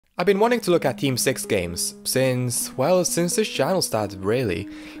I've been wanting to look at Team 6 games since this channel started really.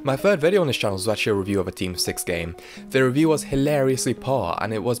 My third video on this channel was actually a review of a Team 6 game. The review was hilariously poor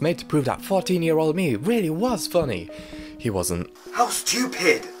and it was made to prove that 14-year-old me really was funny. He wasn't. How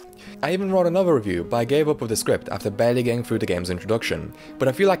stupid! I even wrote another review, but I gave up with the script after barely getting through the game's introduction. But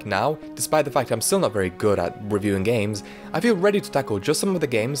I feel like now, despite the fact I'm still not very good at reviewing games, I feel ready to tackle just some of the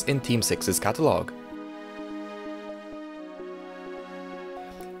games in Team 6's catalogue.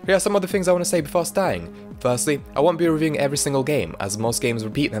 Here are some of the things I want to say before starting. Firstly, I won't be reviewing every single game, as most games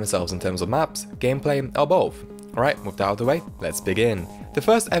repeat themselves in terms of maps, gameplay, or both. Alright, with that out of the way, let's begin. The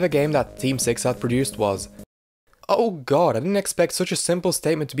first ever game that Team 6 had produced was... Oh god, I didn't expect such a simple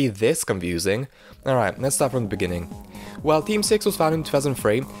statement to be this confusing. Alright, let's start from the beginning. While Team 6 was founded in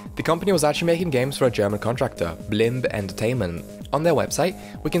 2003, the company was actually making games for a German contractor, Blimp Entertainment. On their website,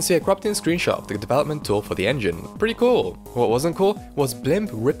 we can see a cropped-in screenshot of the development tool for the engine. Pretty cool. What wasn't cool was Blimp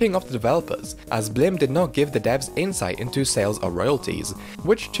ripping off the developers, as Blimp did not give the devs insight into sales or royalties,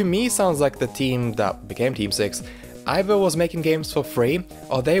 which to me sounds like the team that became Team 6 either was making games for free,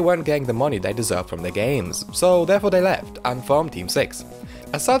 or they weren't getting the money they deserved from their games, so therefore they left and formed Team 6.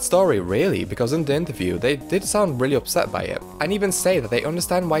 A sad story really, because in the interview they did sound really upset by it, and even say that they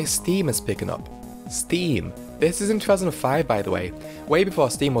understand why Steam is picking up. Steam. This is in 2005 by the way, way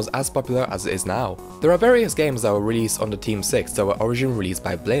before Steam was as popular as it is now. There are various games that were released under Team 6 that were originally released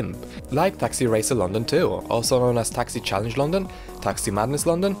by Blimp, like Taxi Racer London 2, also known as Taxi Challenge London, Taxi Madness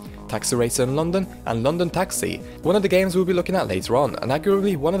London, Taxi Racer in London, and London Taxi, one of the games we'll be looking at later on, and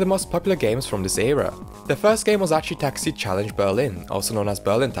arguably one of the most popular games from this era. The first game was actually Taxi Challenge Berlin, also known as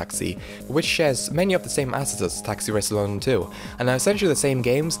Berlin Taxi, which shares many of the same assets as Taxi Racer London 2, and are essentially the same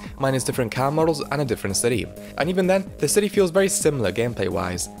games, minus different car models and a different city. And even then, the city feels very similar gameplay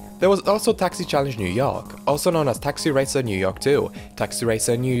wise. There was also Taxi Challenge New York, also known as Taxi Racer New York 2, Taxi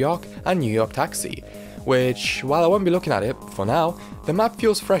Racer New York, and New York Taxi, which, while I won't be looking at it for now, the map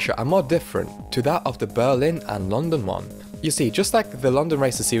feels fresher and more different to that of the Berlin and London one. You see, just like the London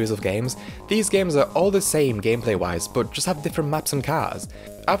Racer series of games, these games are all the same gameplay wise, but just have different maps and cars.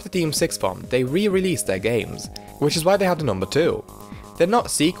 After Team 6 formed, they re-released their games, which is why they have the number 2. They're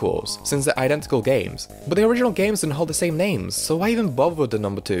not sequels, since they're identical games, but the original games didn't hold the same names, so why even bother with the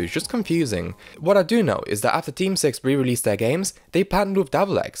number 2? It's just confusing. What I do know is that after Team 6 re-released their games, they partnered with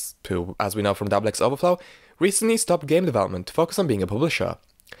Davilex, who, as we know from Davilex Overflow, recently stopped game development to focus on being a publisher.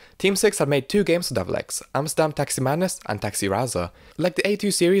 Team 6 had made 2 games for Davilex, Amsterdam Taxi Madness and Taxi Raser. Like the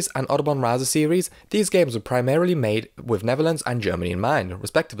A2 series and Autobahn Raser series, these games were primarily made with Netherlands and Germany in mind,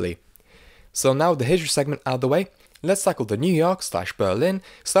 respectively. So now the history segment out of the way, let's tackle the New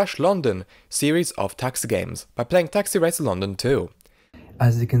York/Berlin/London series of taxi games by playing Taxi Racer London 2.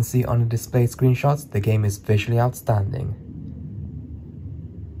 As you can see on the displayed screenshots, the game is visually outstanding.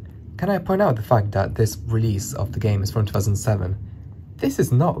 Can I point out the fact that this release of the game is from 2007? This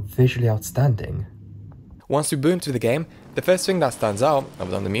is not visually outstanding. Once we boot into the game, the first thing that stands out, other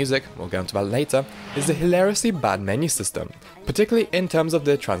than the music, we'll get into that later, is the hilariously bad menu system, particularly in terms of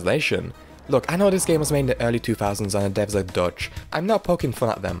the translation. Look, I know this game was made in the early 2000s and the devs are Dutch. I'm not poking fun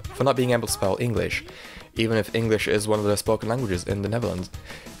at them for not being able to spell English, even if English is one of the spoken languages in the Netherlands.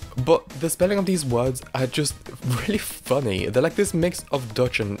 But the spelling of these words are just really funny. They're like this mix of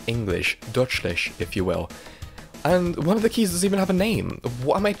Dutch and English, Dutchlish if you will. And one of the keys doesn't even have a name.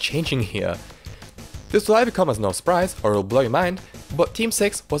 What am I changing here? This will either come as no surprise or it'll blow your mind, but Team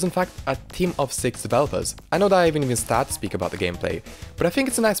 6 was in fact a team of 6 developers. I know that I haven't even started to speak about the gameplay, but I think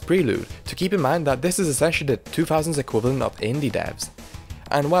it's a nice prelude to keep in mind that this is essentially the 2000s equivalent of indie devs.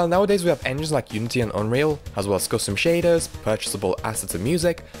 And while nowadays we have engines like Unity and Unreal, as well as custom shaders, purchasable assets and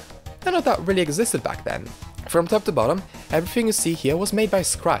music, none of that really existed back then. From top to bottom, everything you see here was made by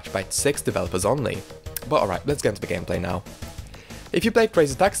scratch by 6 developers only. But alright, let's get into the gameplay now. If you play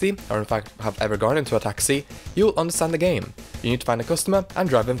Crazy Taxi, or in fact have ever gone into a taxi, you'll understand the game. You need to find a customer and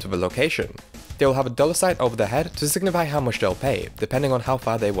drive them to the location. They will have a dollar sign over their head to signify how much they'll pay, depending on how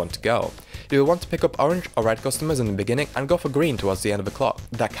far they want to go. You will want to pick up orange or red customers in the beginning and go for green towards the end of the clock.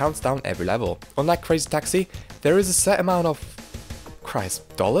 That counts down every level. Unlike Crazy Taxi, there is a set amount of...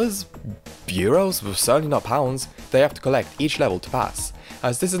 dollars? Euros? Well, certainly not pounds. They have to collect each level to pass,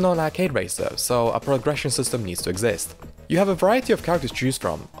 as this is not an arcade racer, so a progression system needs to exist. You have a variety of characters to choose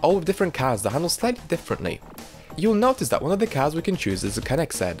from, all with different cars that handle slightly differently. You'll notice that one of the cars we can choose is a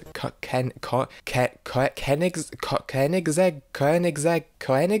Koenigsegg.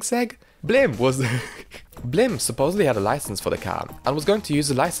 Blimp supposedly had a license for the car, and was going to use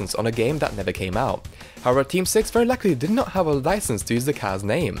the license on a game that never came out. However, Team 6 very likely did not have a license to use the car's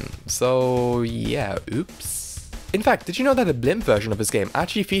name, so yeah, oops. In fact, did you know that the blimp version of this game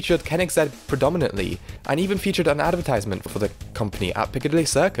actually featured Koenigsegg predominantly, and even featured an advertisement for the company at Piccadilly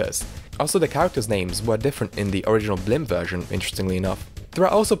Circus? Also, the characters' names were different in the original blimp version, interestingly enough. There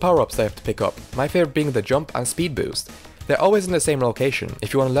are also power-ups that you have to pick up, my favourite being the jump and speed boost. They're always in the same location,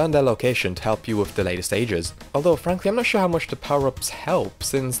 if you want to learn their location to help you with the later stages. Although frankly I'm not sure how much the power-ups help,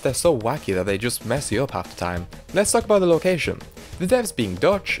 since they're so wacky that they just mess you up half the time. Let's talk about the location. The devs, being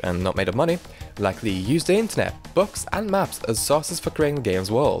Dutch and not made of money, likely used the internet, books and maps as sources for creating the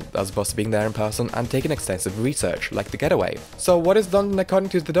game's world, as opposed to being there in person and taking extensive research, like The Getaway. So what is London according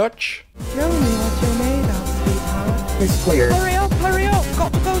to the Dutch? Show me what you're made of, sweetheart. It's clear. Hurry up,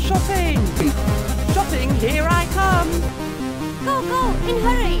 got to go shopping. Shopping, here I come. Go, in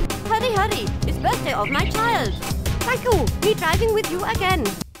hurry, it's birthday of my child. Michael, me driving with you again.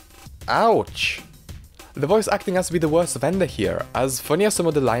 Ouch! The voice acting has to be the worst offender here, as funny as some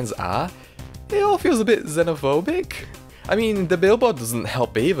of the lines are, it all feels a bit xenophobic. I mean, the billboard doesn't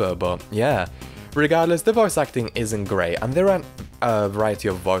help either, but yeah. Regardless, the voice acting isn't great, and there aren't a variety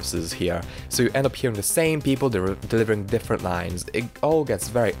of voices here, so you end up hearing the same people delivering different lines. It all gets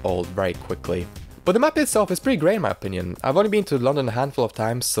very old very quickly. But the map itself is pretty great in my opinion. I've only been to London a handful of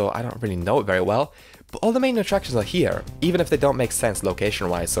times, so I don't really know it very well, but all the main attractions are here, even if they don't make sense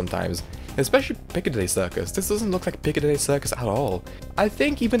location-wise sometimes. Especially Piccadilly Circus. This doesn't look like Piccadilly Circus at all. I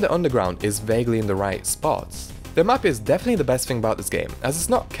think even the underground is vaguely in the right spots. The map is definitely the best thing about this game, as it's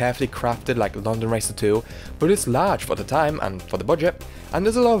not carefully crafted like London Racer 2, but it's large for the time and for the budget, and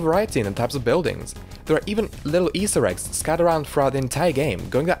there's a lot of variety in the types of buildings. There are even little Easter eggs scattered around throughout the entire game,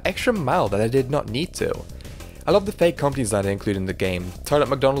 going that extra mile that I did not need to. I love the fake companies that they include in the game. Toilet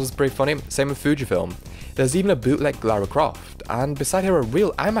McDonald's is pretty funny, same with Fujifilm. There's even a bootleg Lara Croft, and beside her a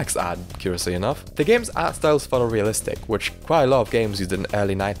real IMAX ad, curiously enough. The game's art style is photorealistic, which quite a lot of games used in the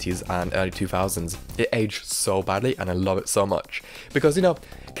early 90s and early 2000s. It aged so badly and I love it so much, because you know,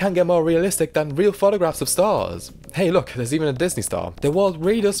 can't get more realistic than real photographs of stars. Hey look, there's even a Disney star. The world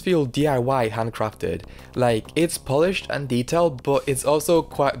really does feel DIY handcrafted, like it's polished and detailed, but it's also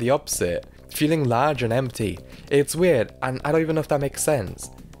quite the opposite, feeling large and empty. It's weird, and I don't even know if that makes sense.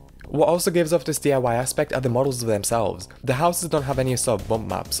 What also gives off this DIY aspect are the models themselves. The houses don't have any sort of bump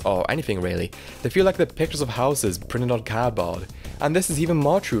maps or anything really. They feel like the pictures of houses printed on cardboard. And this is even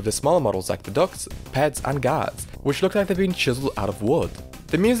more true of the smaller models like the ducks, pets and guards, which look like they've been chiseled out of wood.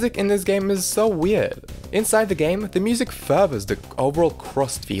 The music in this game is so weird. Inside the game, the music furthers the overall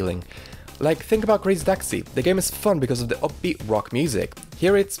crust feeling. Like, think about Crazy Taxi. The game is fun because of the upbeat rock music.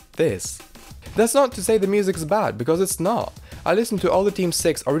 Here it's this. That's not to say the music's bad, because it's not. I listened to all the Team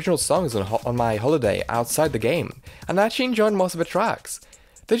 6 original songs on my holiday outside the game, and I actually enjoyed most of the tracks.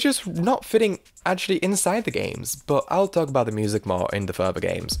 They're just not fitting actually inside the games, but I'll talk about the music more in the further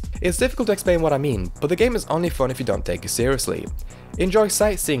games. It's difficult to explain what I mean, but the game is only fun if you don't take it seriously. Enjoy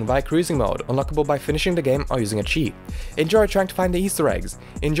sightseeing via cruising mode, unlockable by finishing the game or using a cheat. Enjoy trying to find the Easter eggs.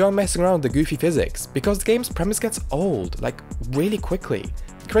 Enjoy messing around with the goofy physics, because the game's premise gets old, like really quickly.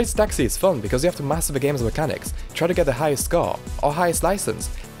 Crazy Taxi is fun because you have to master the game's mechanics, try to get the highest score, or highest license,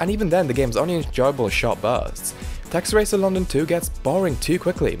 and even then the game's only enjoyable as short bursts. Taxi Racer London 2 gets boring too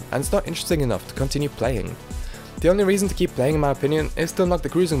quickly, and it's not interesting enough to continue playing. The only reason to keep playing in my opinion is to unlock the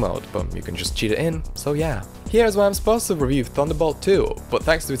cruising mode, but you can just cheat it in, so yeah. Here is where I'm supposed to review Thunderbolt 2, but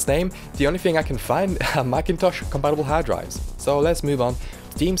thanks to its name, the only thing I can find are Macintosh compatible hard drives. So let's move on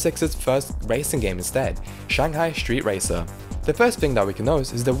to Team 6's first racing game instead, Shanghai Street Racer. The first thing that we can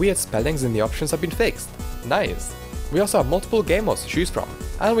notice is the weird spellings in the options have been fixed. Nice. We also have multiple game modes to choose from,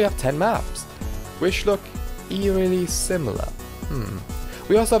 and we have 10 maps, which look eerily similar.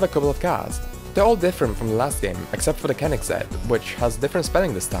 We also have a couple of cars. They're all different from the last game, except for the Koenigsegg, which has different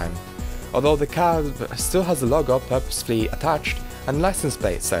spelling this time. Although the car still has the logo purposefully attached, and the license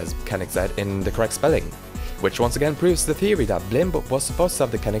plate says Koenigsegg in the correct spelling, which once again proves the theory that Blimp was supposed to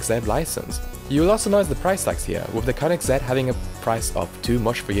have the Koenigsegg license. You will also notice the price tags here, with the Koenigsegg having a price of too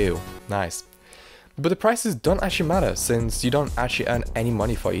much for you. Nice. But the prices don't actually matter, since you don't actually earn any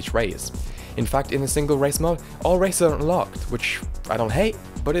money for each race. In fact, in a single race mode, all races are unlocked, which I don't hate,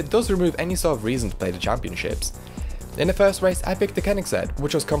 but it does remove any sort of reason to play the championships. In the first race, I picked the Koenigsegg,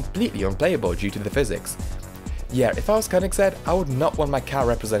 which was completely unplayable due to the physics. Yeah, if I was Koenigsegg, I would not want my car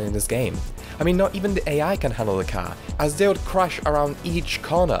representing this game. I mean, not even the AI can handle the car, as they would crash around each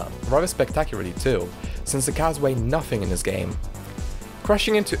corner, rather spectacularly too, since the cars weigh nothing in this game.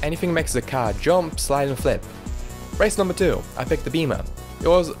 Crashing into anything makes the car jump, slide and flip. Race number 2, I picked the Beamer. It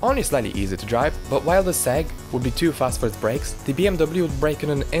was only slightly easier to drive, but while the Seg would be too fast for its brakes, the BMW would brake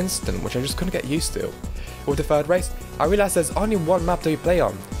in an instant, which I just couldn't get used to. With the third race, I realized there's only one map that you play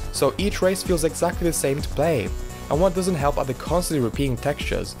on, so each race feels exactly the same to play. and what doesn't help are the constantly repeating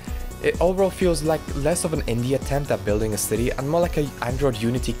textures. It overall feels like less of an indie attempt at building a city and more like a Android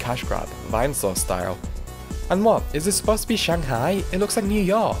Unity cash grab, Vinesauce style. And what, is this supposed to be Shanghai? It looks like New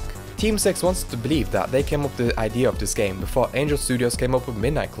York. Team 6 wants to believe that they came up with the idea of this game before Angel Studios came up with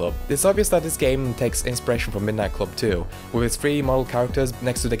Midnight Club. It's obvious that this game takes inspiration from Midnight Club too, with its 3D model characters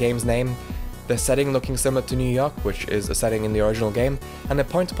next to the game's name, the setting looking similar to New York, which is a setting in the original game, and the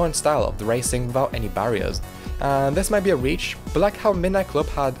point-to-point style of the racing without any barriers. And this might be a reach, but like how Midnight Club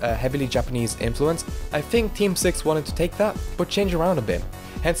had a heavily Japanese influence, I think Team 6 wanted to take that, but change around a bit.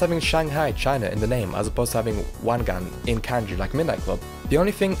 Hence having Shanghai, China in the name as opposed to having Wangan in kanji like Midnight Club. The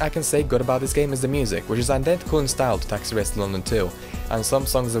only thing I can say good about this game is the music, which is identical in style to Taxi Racer London 2, and some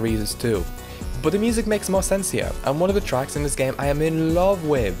songs are reused too. But the music makes more sense here, and one of the tracks in this game I am in love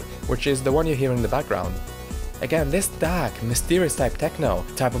with, which is the one you hear in the background. Again, this dark, mysterious type techno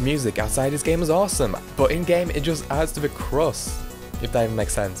type of music outside this game is awesome, but in game it just adds to the crust, if that even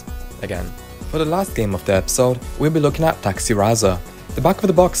makes sense. Again. For the last game of the episode, we'll be looking at Taxi Raser. The back of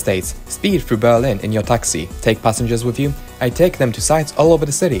the box states, speed through Berlin in your taxi, take passengers with you, and take them to sites all over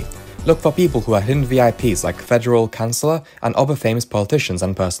the city. Look for people who are hidden VIPs like federal chancellor and other famous politicians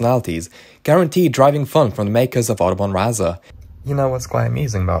and personalities. Guaranteed driving fun from the makers of Autobahn Raser. You know what's quite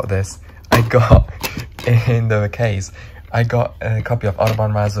amusing about this? I got, in the case, I got a copy of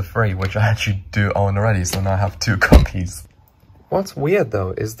Autobahn Raser 3, which I actually do own already, so now I have 2 copies. What's weird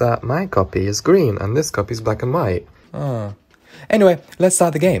though is that my copy is green and this copy is black and white. Anyway, let's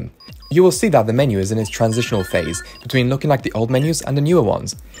start the game. You will see that the menu is in its transitional phase, between looking like the old menus and the newer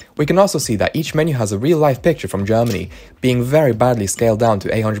ones. We can also see that each menu has a real-life picture from Germany, being very badly scaled down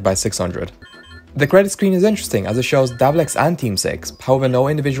to 800 by 600. The credit screen is interesting as it shows Davilex and Team 6, however no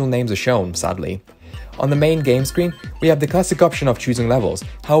individual names are shown, sadly. On the main game screen, we have the classic option of choosing levels,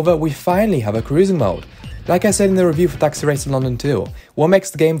 however we finally have a cruising mode. Like I said in the review for Taxi Racer London 2, what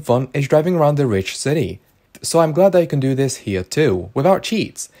makes the game fun is driving around the rich city. So I'm glad that you can do this here too, without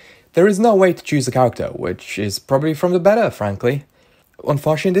cheats. There is no way to choose a character, which is probably from the better, frankly.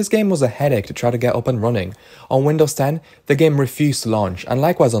 Unfortunately, this game was a headache to try to get up and running. On Windows 10, the game refused to launch, and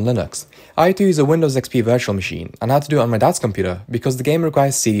likewise on Linux. I had to use a Windows XP virtual machine, and I had to do it on my dad's computer, because the game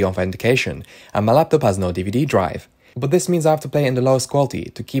requires CD authentication, and my laptop has no DVD drive. But this means I have to play it in the lowest quality,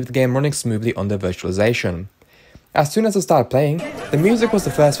 to keep the game running smoothly under virtualization. As soon as I started playing, the music was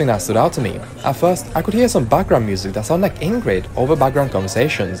the first thing that stood out to me. At first, I could hear some background music that sounded like Ingrid over background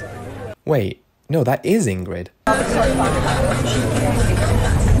conversations. Wait, no, that is Ingrid.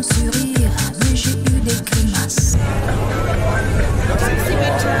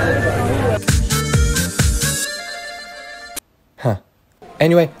 Huh.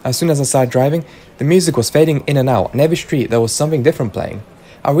 Anyway, as soon as I started driving, the music was fading in and out, and every street there was something different playing.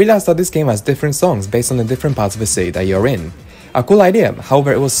 I realized that this game has different songs based on the different parts of the city that you're in. A cool idea,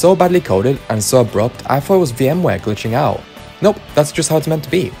 however it was so badly coded and so abrupt I thought it was VMware glitching out. Nope, that's just how it's meant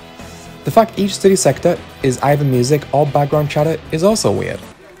to be. The fact each city sector is either music or background chatter is also weird.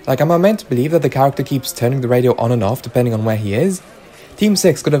 Like, am I meant to believe that the character keeps turning the radio on and off depending on where he is? Team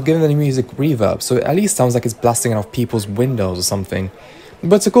 6 could have given the music reverb so it at least sounds like it's blasting out of people's windows or something.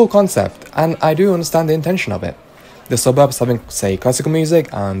 But it's a cool concept, and I do understand the intention of it. The suburbs having, say, classical music,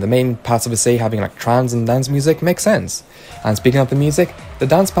 and the main parts of the city having like trance and dance music makes sense. And speaking of the music, the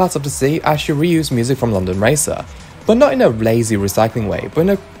dance parts of the city actually reuse music from London Racer, but not in a lazy recycling way, but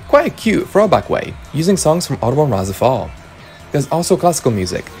in a quite a cute throwback way, using songs from Autobahn Raser 4. There's also classical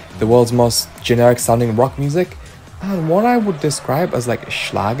music, the world's most generic sounding rock music, and what I would describe as like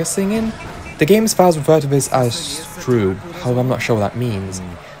Schlager singing. The game's files refer to this as Strub, however I'm not sure what that means.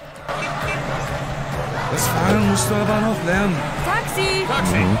 Taxi!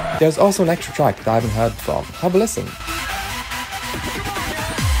 There's also an extra track that I haven't heard before. Have a listen.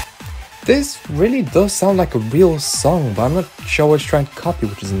 This really does sound like a real song, but I'm not sure what it's trying to copy,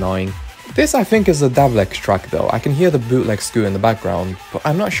 which is annoying. This I think is a Davilex track though. I can hear the bootleg skew in the background, but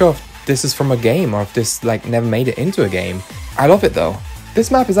I'm not sure if this is from a game or if this like never made it into a game. I love it though.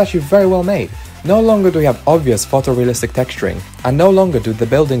 This map is actually very well made. No longer do we have obvious photorealistic texturing, and no longer do the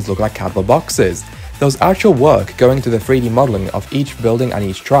buildings look like cardboard boxes. There's actual work going into the 3D modeling of each building and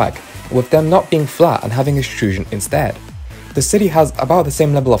each track, with them not being flat and having extrusion instead. The city has about the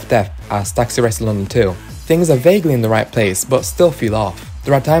same level of depth as Taxi Racer London 2. Things are vaguely in the right place, but still feel off.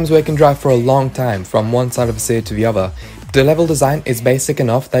 There are times where you can drive for a long time from one side of the city to the other. The level design is basic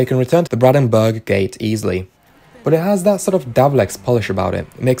enough that you can return to the Brandenburg Gate easily. But it has that sort of Davilex polish about it,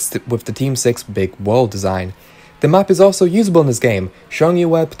 mixed with the Team 6 big world design. The map is also usable in this game, showing you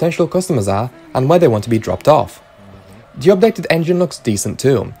where potential customers are and where they want to be dropped off. The updated engine looks decent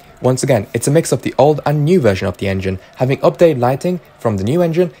too. Once again, it's a mix of the old and new version of the engine, having updated lighting from the new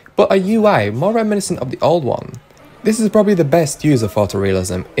engine, but a UI more reminiscent of the old one. This is probably the best use of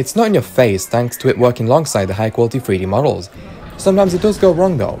photorealism. It's not in your face thanks to it working alongside the high quality 3D models. Sometimes it does go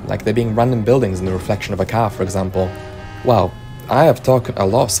wrong though, like there being random buildings in the reflection of a car for example. Wow, I have talked a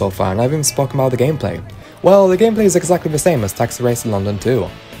lot so far and I haven't even spoken about the gameplay. Well, the gameplay is exactly the same as Taxi Racer London 2.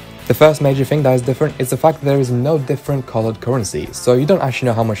 The first major thing that is different is the fact that there is no different coloured currency, so you don't actually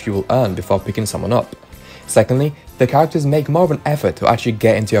know how much you will earn before picking someone up. Secondly, the characters make more of an effort to actually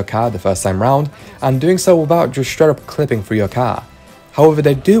get into your car the first time round, and doing so without just straight up clipping through your car. However,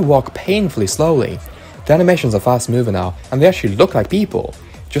 they do walk painfully slowly. The animations are fast moving now, and they actually look like people,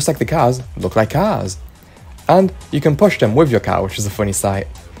 just like the cars look like cars. And you can push them with your car, which is a funny sight.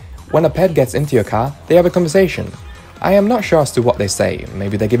 When a pet gets into your car, they have a conversation. I am not sure as to what they say,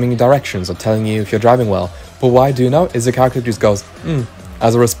 maybe they're giving you directions or telling you if you're driving well, but what I do know is the character just goes,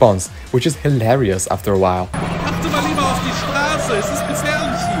 as a response, which is hilarious after a while. Achte mal lieber auf die Straße, es ist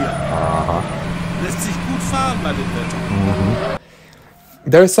gefährlich hier. Lässt sich gut fahren bei dem Wetter.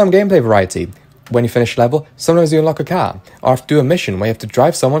 There is some gameplay variety. When you finish a level, sometimes you unlock a car, or have to do a mission where you have to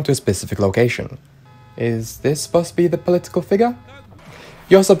drive someone to a specific location. Is this supposed to be the political figure?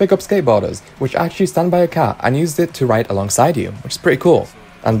 You also pick up skateboarders, which actually stand by a car and use it to ride alongside you, which is pretty cool.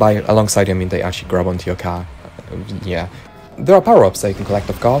 And by alongside you I mean they actually grab onto your car. Yeah. There are power-ups that you can collect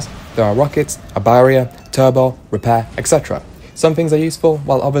of course. There are rockets, a barrier, turbo, repair, etc. Some things are useful,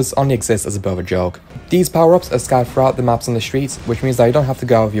 while others only exist as a bit of a joke. These power-ups are scattered throughout the maps on the streets, which means that you don't have to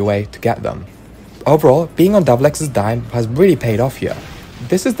go out of your way to get them. Overall, being on Davilex's dime has really paid off here.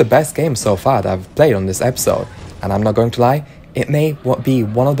 This is the best game so far that I've played on this episode, and I'm not going to lie, it may be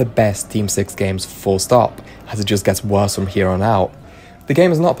one of the best Team 6 games full stop, as it just gets worse from here on out. The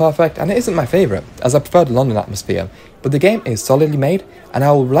game is not perfect, and it isn't my favourite, as I prefer the London atmosphere, but the game is solidly made, and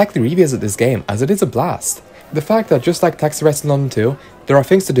I will likely revisit this game as it is a blast. The fact that just like Taxi Racer London 2, there are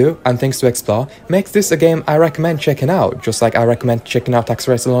things to do and things to explore makes this a game I recommend checking out, just like I recommend checking out Taxi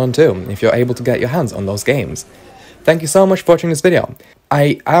Racer London 2 if you're able to get your hands on those games. Thank you so much for watching this video.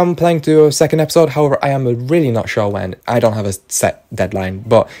 I am planning to do a second episode, however I am really not sure when. I don't have a set deadline,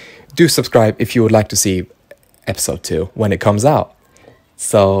 but do subscribe if you would like to see episode 2 when it comes out.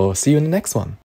 So see you in the next one.